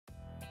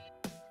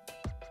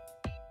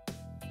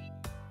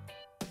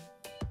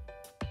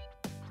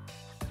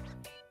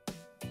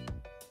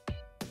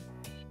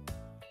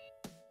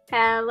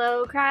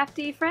Hello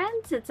crafty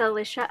friends, it's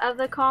Alicia of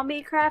the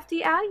Me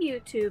Crafty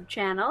YouTube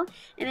channel,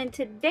 and in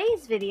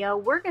today's video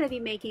we're going to be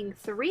making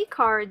 3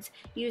 cards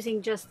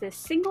using just this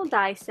single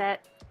die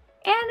set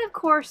and of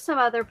course some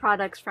other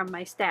products from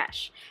my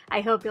stash. I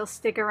hope you'll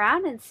stick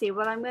around and see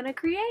what I'm going to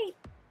create.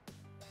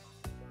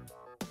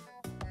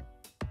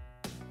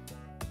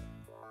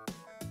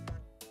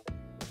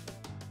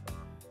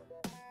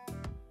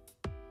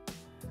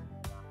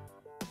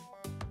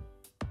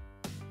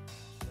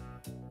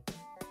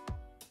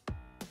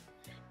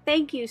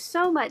 Thank you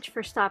so much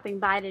for stopping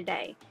by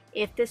today.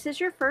 If this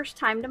is your first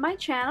time to my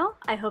channel,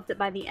 I hope that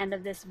by the end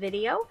of this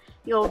video,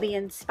 you'll be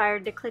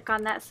inspired to click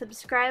on that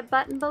subscribe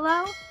button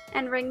below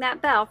and ring that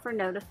bell for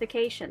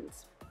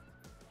notifications.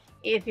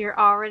 If you're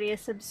already a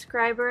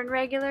subscriber and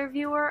regular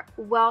viewer,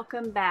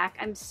 welcome back.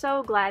 I'm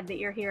so glad that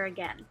you're here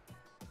again.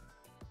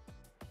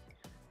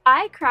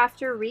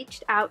 icrafter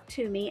reached out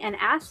to me and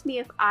asked me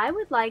if I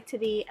would like to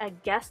be a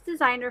guest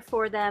designer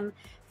for them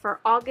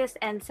for August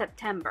and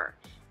September.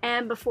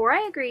 And before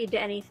I agreed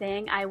to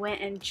anything, I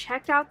went and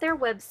checked out their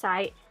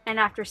website, and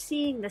after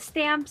seeing the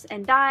stamps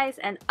and dies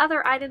and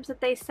other items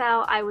that they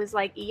sell, I was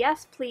like,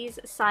 yes, please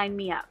sign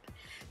me up.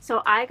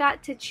 So I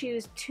got to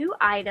choose 2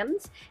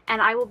 items,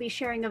 and I will be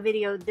sharing a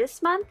video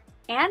this month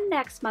and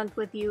next month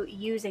with you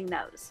using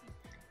those.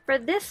 For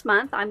this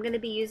month, I'm going to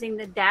be using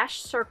the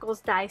Dash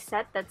Circles die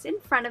set that's in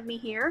front of me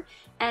here,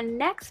 and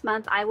next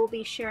month I will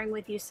be sharing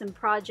with you some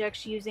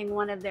projects using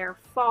one of their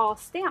fall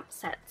stamp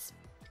sets.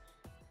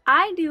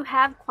 I do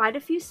have quite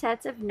a few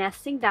sets of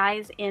nesting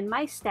dies in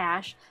my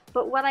stash,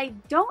 but what I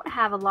don't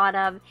have a lot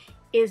of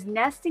is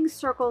nesting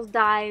circles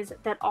dies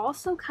that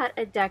also cut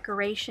a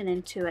decoration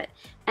into it.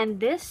 And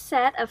this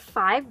set of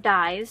 5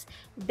 dies,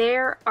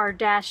 there are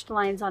dashed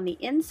lines on the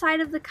inside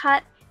of the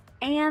cut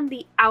and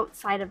the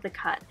outside of the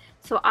cut.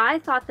 So I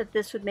thought that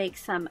this would make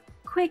some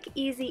quick,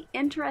 easy,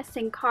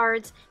 interesting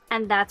cards,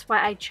 and that's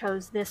why I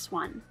chose this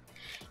one.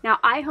 Now,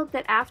 I hope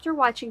that after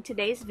watching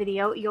today's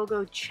video, you'll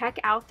go check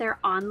out their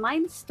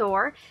online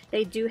store.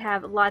 They do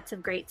have lots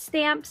of great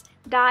stamps,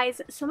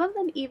 dies, some of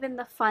them even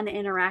the fun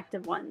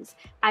interactive ones.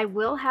 I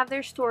will have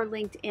their store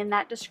linked in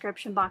that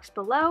description box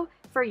below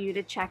for you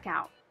to check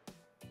out.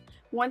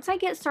 Once I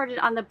get started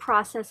on the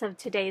process of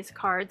today's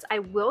cards, I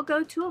will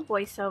go to a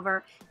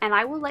voiceover and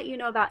I will let you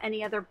know about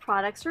any other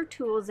products or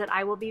tools that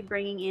I will be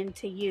bringing in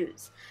to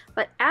use.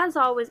 But as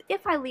always,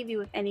 if I leave you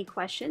with any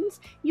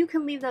questions, you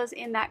can leave those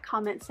in that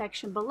comment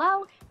section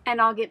below and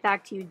I'll get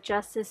back to you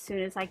just as soon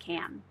as I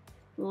can.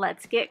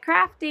 Let's get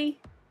crafty!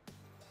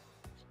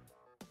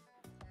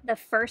 The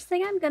first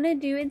thing I'm going to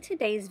do in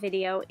today's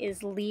video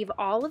is leave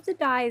all of the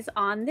dies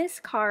on this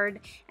card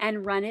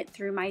and run it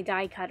through my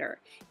die cutter.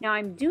 Now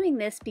I'm doing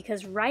this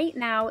because right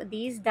now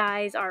these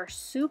dies are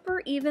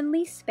super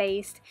evenly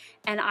spaced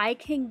and I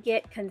can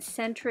get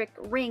concentric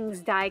rings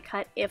die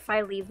cut if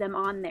I leave them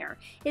on there.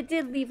 It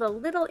did leave a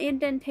little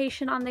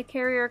indentation on the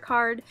carrier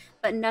card,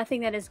 but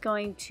nothing that is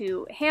going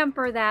to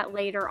hamper that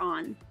later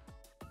on.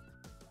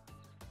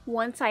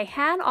 Once I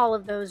had all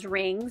of those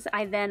rings,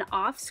 I then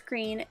off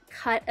screen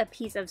cut a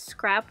piece of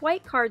scrap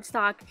white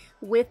cardstock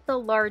with the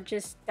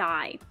largest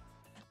die.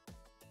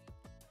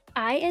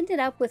 I ended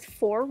up with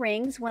 4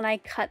 rings when I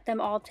cut them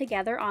all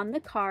together on the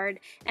card,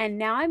 and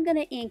now I'm going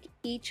to ink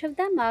each of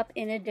them up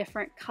in a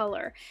different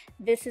color.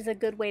 This is a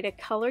good way to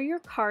color your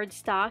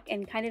cardstock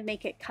and kind of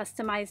make it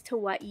customized to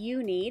what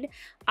you need.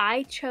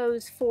 I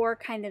chose 4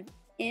 kind of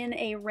in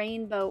a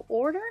rainbow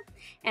order,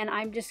 and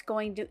I'm just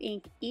going to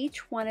ink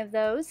each one of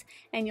those,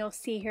 and you'll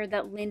see here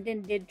that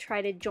Lyndon did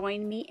try to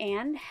join me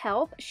and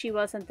help. She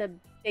wasn't the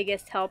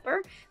biggest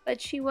helper,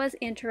 but she was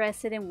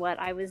interested in what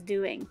I was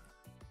doing.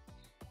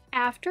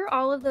 After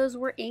all of those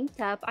were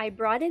inked up, I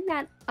brought in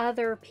that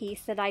other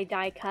piece that I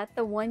die cut,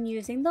 the one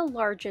using the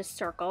largest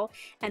circle,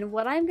 and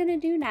what I'm going to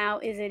do now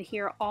is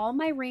adhere all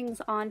my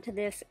rings onto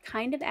this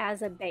kind of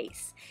as a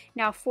base.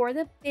 Now for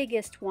the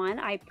biggest one,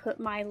 I put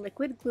my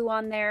liquid glue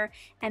on there,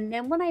 and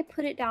then when I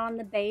put it down on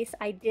the base,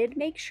 I did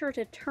make sure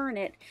to turn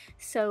it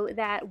so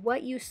that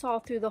what you saw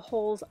through the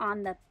holes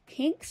on the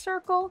pink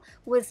circle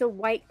was the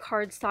white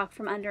cardstock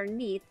from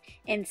underneath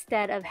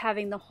instead of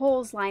having the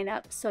holes line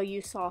up so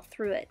you saw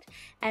through it.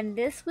 And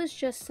this was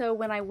just so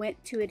when I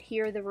went to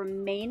adhere the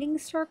remaining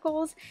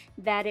circles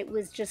that it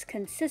was just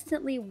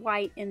consistently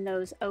white in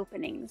those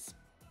openings.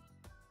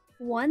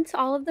 Once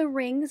all of the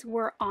rings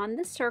were on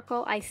the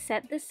circle, I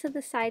set this to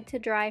the side to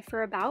dry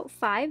for about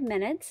 5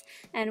 minutes,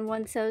 and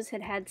once those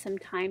had had some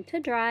time to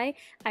dry,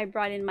 I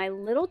brought in my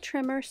little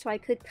trimmer so I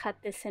could cut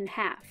this in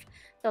half.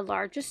 The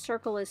largest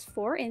circle is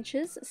 4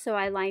 inches, so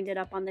I lined it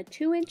up on the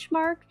 2-inch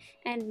mark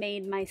and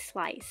made my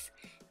slice.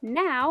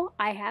 Now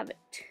I have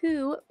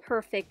 2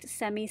 perfect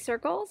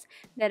semicircles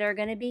that are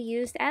going to be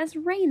used as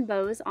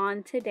rainbows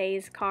on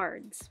today's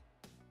cards.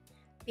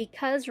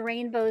 Because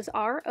rainbows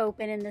are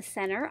open in the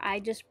center, I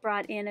just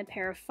brought in a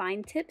pair of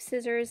fine tip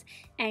scissors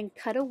and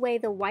cut away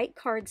the white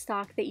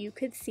cardstock that you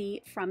could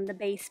see from the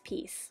base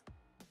piece.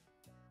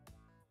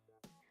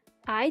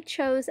 I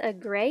chose a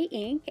gray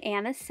ink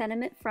and a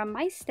sentiment from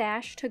my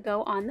stash to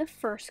go on the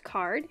first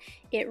card.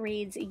 It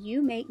reads,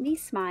 "You make me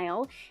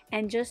smile,"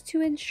 and just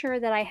to ensure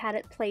that I had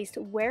it placed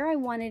where I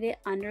wanted it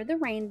under the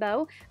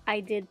rainbow, I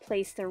did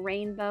place the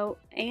rainbow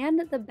and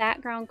the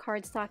background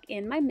cardstock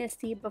in my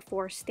MISTI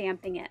before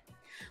stamping it.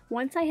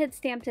 Once I had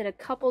stamped it a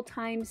couple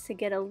times to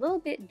get a little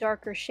bit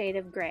darker shade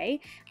of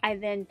gray, I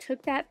then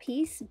took that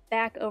piece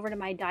back over to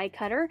my die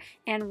cutter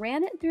and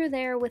ran it through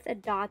there with a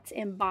dots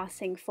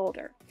embossing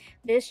folder.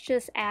 This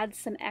just adds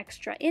some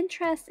extra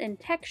interest and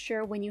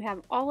texture when you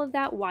have all of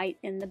that white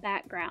in the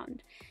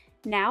background.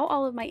 Now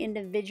all of my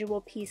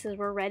individual pieces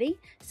were ready,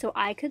 so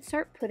I could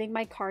start putting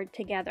my card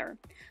together.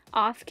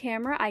 Off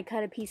camera, I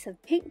cut a piece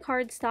of pink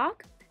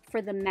cardstock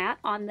for the mat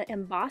on the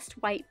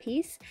embossed white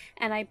piece,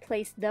 and I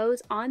placed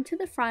those onto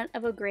the front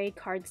of a gray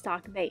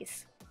cardstock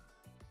base.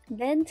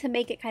 Then, to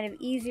make it kind of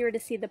easier to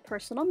see the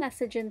personal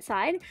message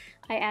inside,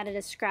 I added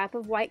a scrap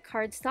of white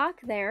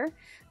cardstock there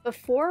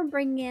before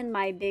bringing in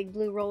my big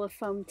blue roll of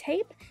foam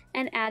tape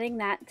and adding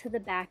that to the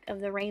back of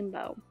the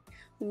rainbow.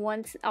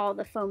 Once all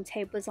the foam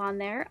tape was on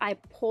there, I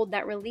pulled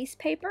that release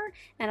paper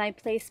and I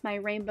placed my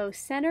rainbow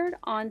centered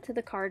onto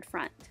the card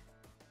front.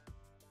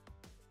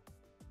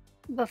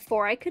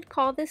 Before I could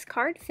call this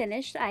card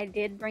finished, I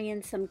did bring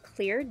in some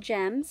clear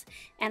gems,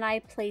 and I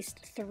placed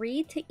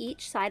 3 to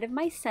each side of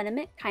my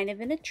sentiment, kind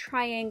of in a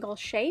triangle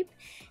shape,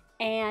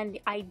 and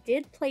I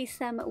did place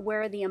them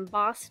where the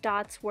embossed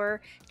dots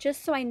were,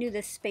 just so I knew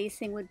the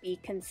spacing would be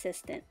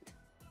consistent.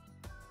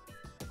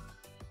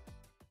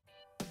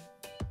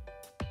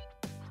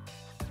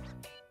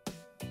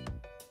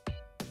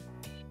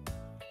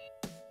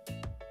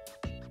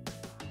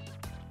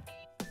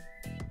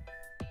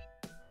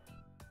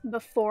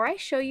 Before I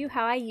show you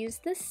how I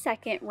used the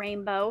second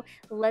rainbow,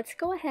 let's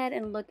go ahead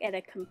and look at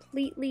a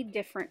completely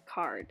different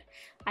card.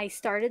 I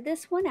started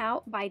this one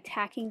out by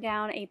tacking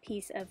down a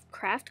piece of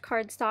craft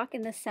cardstock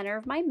in the center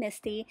of my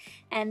MISTI,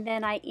 and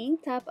then I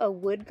inked up a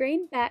wood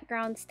grain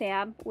background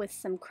stamp with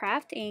some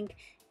craft ink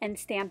and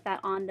stamped that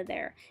onto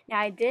there. Now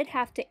I did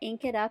have to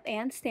ink it up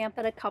and stamp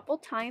it a couple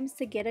times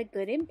to get a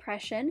good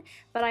impression,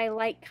 but I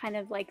like kind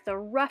of like the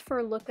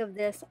rougher look of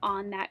this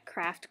on that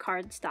craft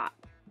cardstock.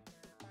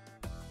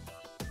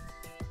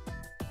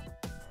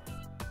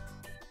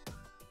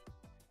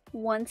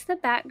 Once the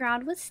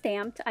background was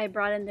stamped, I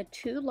brought in the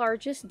 2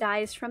 largest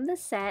dies from the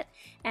set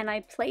and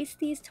I placed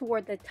these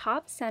toward the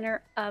top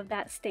center of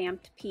that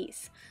stamped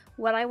piece.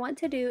 What I want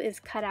to do is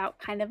cut out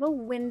kind of a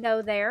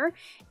window there,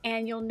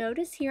 and you'll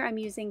notice here I'm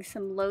using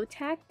some low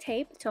tack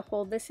tape to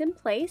hold this in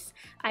place.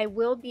 I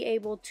will be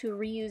able to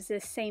reuse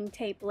this same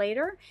tape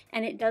later,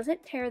 and it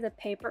doesn't tear the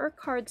paper or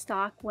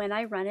cardstock when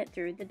I run it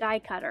through the die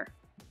cutter.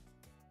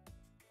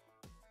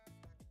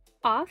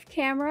 Off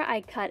camera,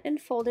 I cut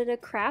and folded a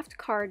craft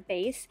card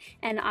base,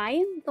 and I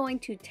am going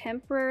to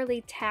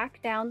temporarily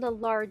tack down the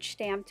large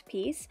stamped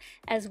piece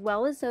as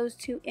well as those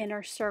 2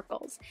 inner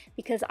circles,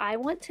 because I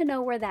want to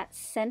know where that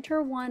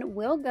center one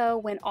will go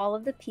when all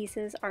of the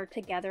pieces are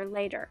together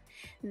later.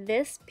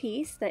 This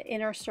piece, the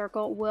inner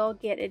circle, will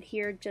get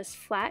adhered just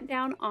flat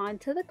down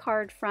onto the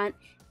card front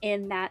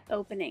in that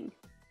opening.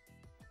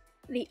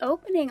 The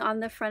opening on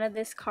the front of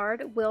this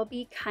card will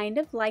be kind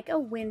of like a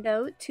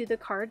window to the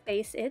card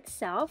base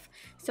itself,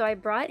 so I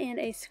brought in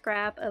a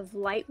scrap of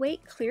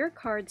lightweight clear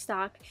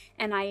cardstock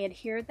and I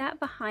adhered that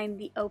behind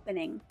the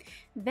opening.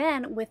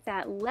 Then with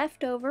that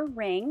leftover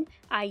ring,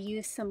 I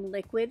used some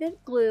liquid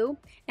glue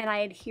and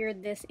I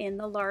adhered this in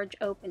the large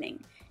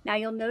opening. Now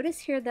you'll notice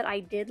here that I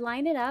did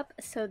line it up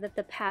so that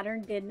the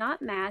pattern did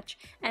not match,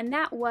 and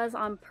that was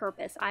on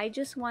purpose. I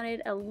just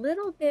wanted a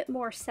little bit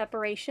more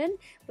separation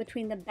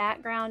between the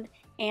background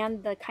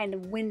and the kind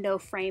of window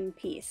frame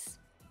piece.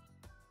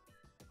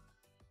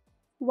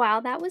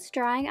 While that was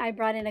drying, I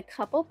brought in a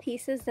couple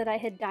pieces that I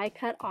had die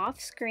cut off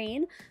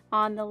screen.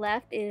 On the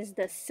left is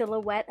the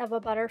silhouette of a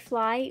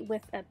butterfly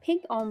with a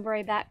pink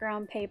ombre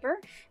background paper,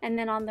 and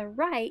then on the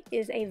right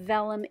is a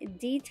vellum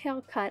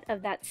detail cut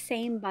of that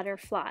same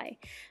butterfly.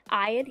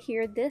 I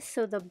adhered this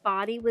so the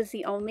body was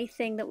the only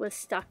thing that was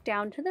stuck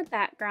down to the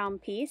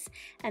background piece,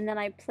 and then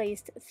I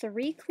placed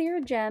 3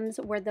 clear gems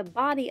where the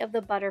body of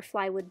the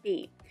butterfly would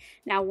be.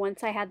 Now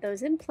once I had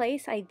those in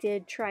place, I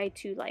did try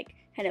to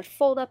kind of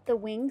fold up the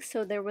wings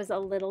so there was a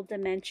little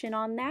dimension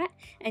on that,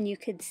 and you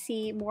could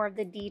see more of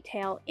the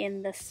detail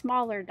in the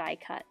smaller die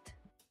cut.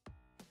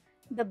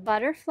 The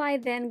butterfly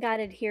then got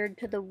adhered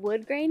to the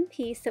wood grain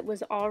piece that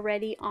was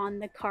already on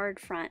the card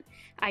front.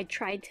 I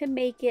tried to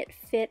make it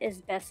fit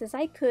as best as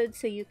I could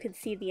so you could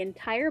see the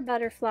entire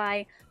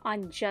butterfly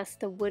on just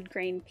the wood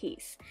grain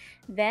piece.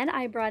 Then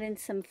I brought in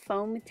some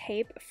foam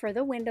tape for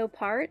the window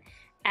part,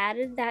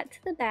 added that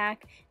to the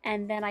back,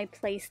 and then I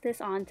placed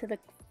this onto the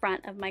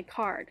front of my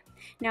card.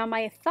 Now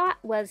my thought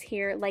was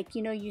here,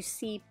 you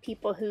see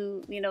people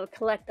who,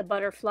 collect the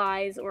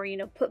butterflies or,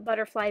 put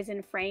butterflies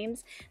in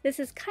frames.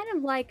 This is kind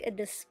of like a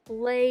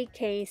display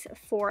case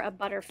for a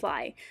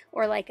butterfly,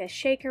 or like a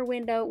shaker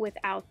window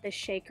without the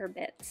shaker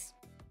bits.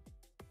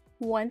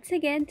 Once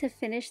again, to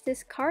finish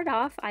this card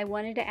off, I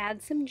wanted to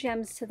add some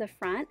gems to the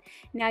front.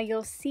 Now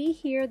you'll see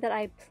here that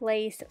I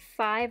placed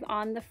 5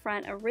 on the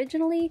front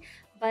originally,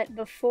 but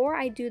before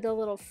I do the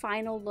little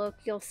final look,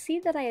 you'll see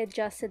that I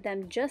adjusted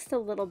them just a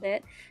little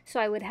bit, so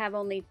I would have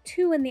only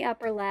 2 in the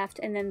upper left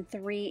and then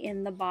 3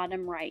 in the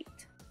bottom right.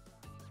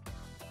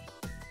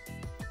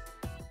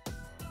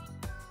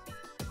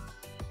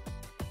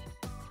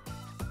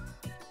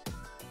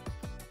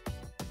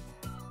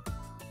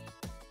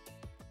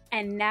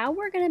 And now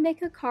we're going to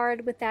make a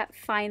card with that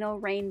final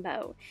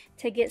rainbow.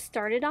 To get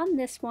started on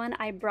this one,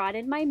 I brought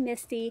in my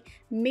Misty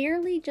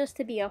merely just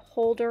to be a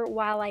holder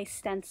while I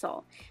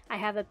stencil. I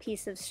have a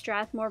piece of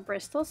Strathmore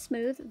Bristol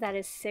Smooth that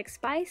is 6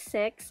 by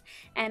 6,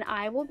 and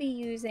I will be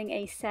using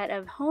a set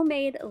of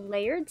homemade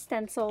layered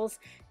stencils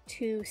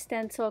to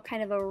stencil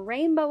kind of a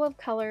rainbow of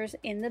colors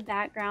in the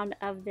background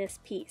of this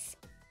piece.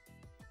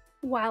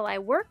 While I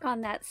work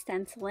on that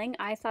stenciling,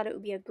 I thought it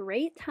would be a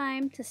great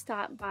time to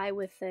stop by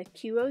with the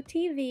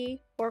QOTV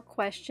or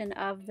question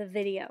of the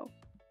video.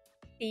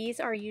 These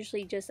are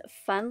usually just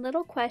fun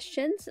little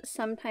questions,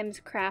 sometimes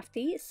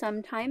crafty,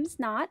 sometimes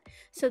not,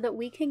 so that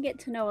we can get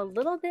to know a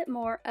little bit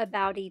more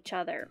about each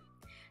other.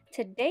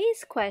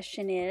 Today's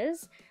question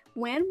is,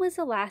 when was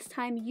the last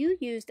time you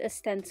used a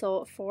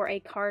stencil for a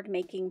card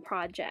making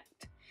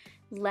project?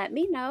 Let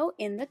me know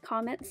in the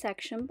comment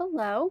section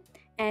below,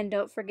 and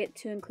don't forget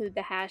to include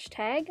the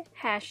hashtag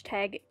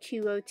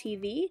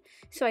QOTV,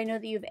 so I know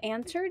that you've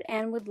answered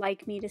and would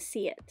like me to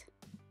see it.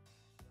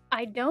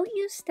 I don't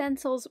use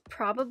stencils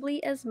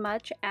probably as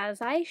much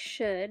as I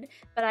should,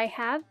 but I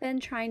have been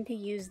trying to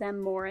use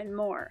them more and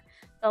more.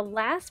 The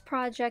last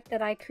project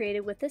that I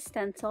created with a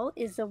stencil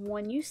is the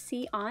one you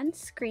see on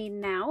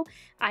screen now.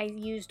 I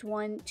used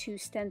one to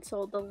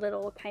stencil the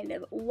little kind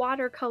of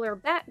watercolor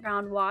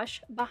background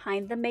wash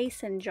behind the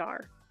mason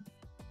jar.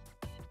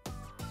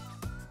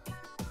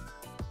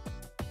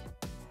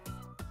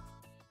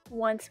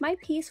 Once my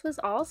piece was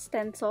all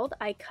stenciled,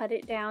 I cut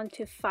it down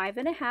to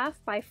 5.5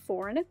 by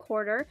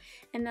 4.25,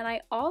 and then I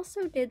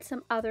also did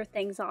some other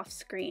things off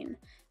screen.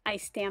 I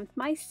stamped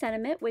my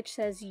sentiment, which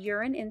says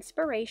Urine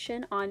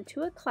Inspiration,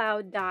 onto a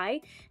cloud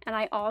die, and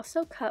I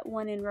also cut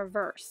one in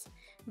reverse.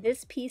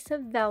 This piece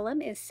of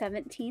vellum is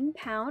 17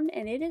 pound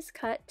and it is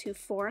cut to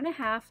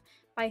 4.5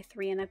 by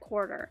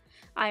 3.25.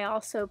 I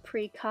also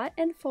pre-cut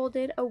and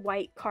folded a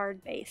white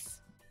card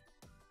base.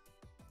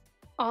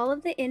 All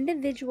of the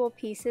individual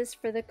pieces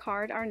for the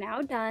card are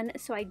now done,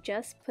 so I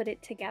just put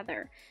it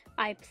together.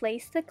 I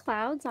placed the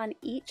clouds on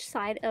each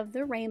side of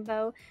the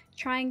rainbow,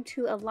 trying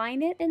to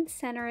align it and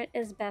center it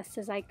as best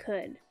as I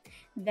could.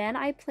 Then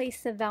I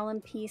placed the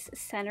vellum piece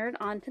centered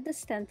onto the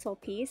stencil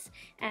piece,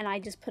 and I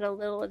just put a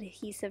little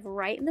adhesive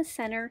right in the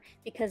center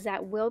because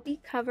that will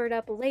be covered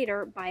up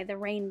later by the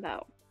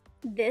rainbow.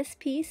 This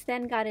piece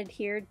then got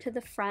adhered to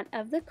the front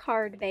of the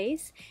card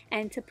base,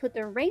 and to put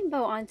the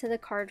rainbow onto the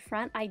card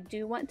front, I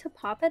do want to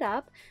pop it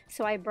up,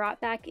 so I brought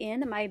back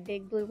in my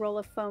big blue roll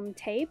of foam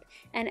tape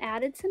and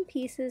added some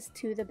pieces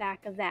to the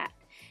back of that.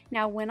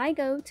 Now when I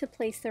go to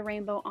place the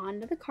rainbow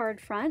onto the card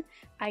front,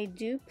 I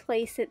do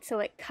place it so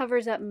it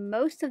covers up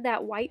most of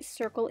that white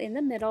circle in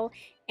the middle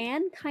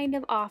and kind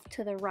of off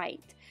to the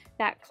right.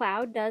 That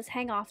cloud does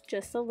hang off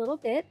just a little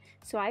bit,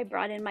 so I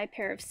brought in my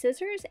pair of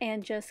scissors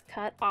and just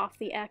cut off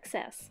the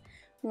excess.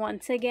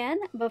 Once again,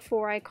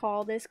 before I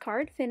call this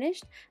card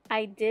finished,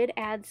 I did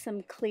add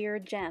some clear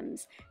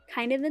gems,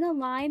 kind of in a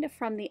line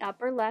from the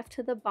upper left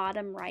to the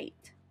bottom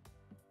right.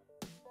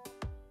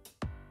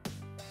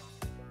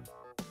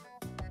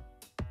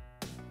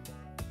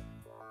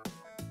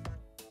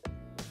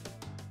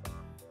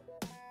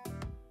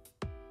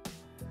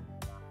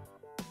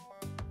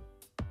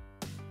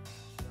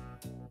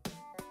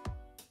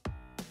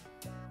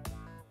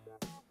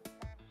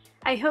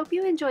 I hope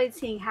you enjoyed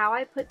seeing how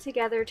I put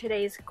together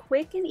today's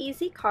quick and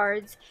easy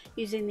cards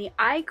using the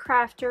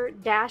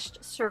iCrafter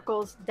Dashed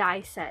Circles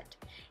die set.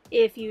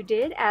 If you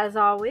did, as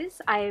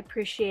always, I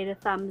appreciate a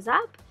thumbs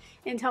up.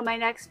 Until my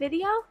next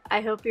video,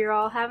 I hope you're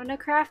all having a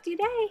crafty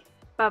day.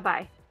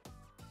 Bye-bye.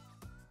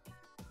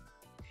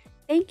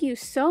 Thank you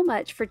so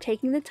much for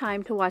taking the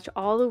time to watch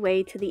all the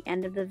way to the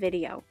end of the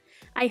video.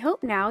 I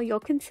hope now you'll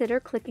consider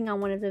clicking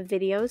on one of the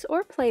videos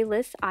or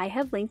playlists I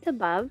have linked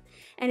above,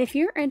 and if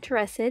you're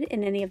interested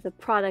in any of the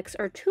products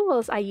or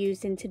tools I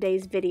used in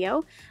today's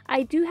video,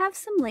 I do have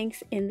some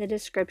links in the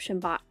description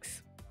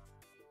box.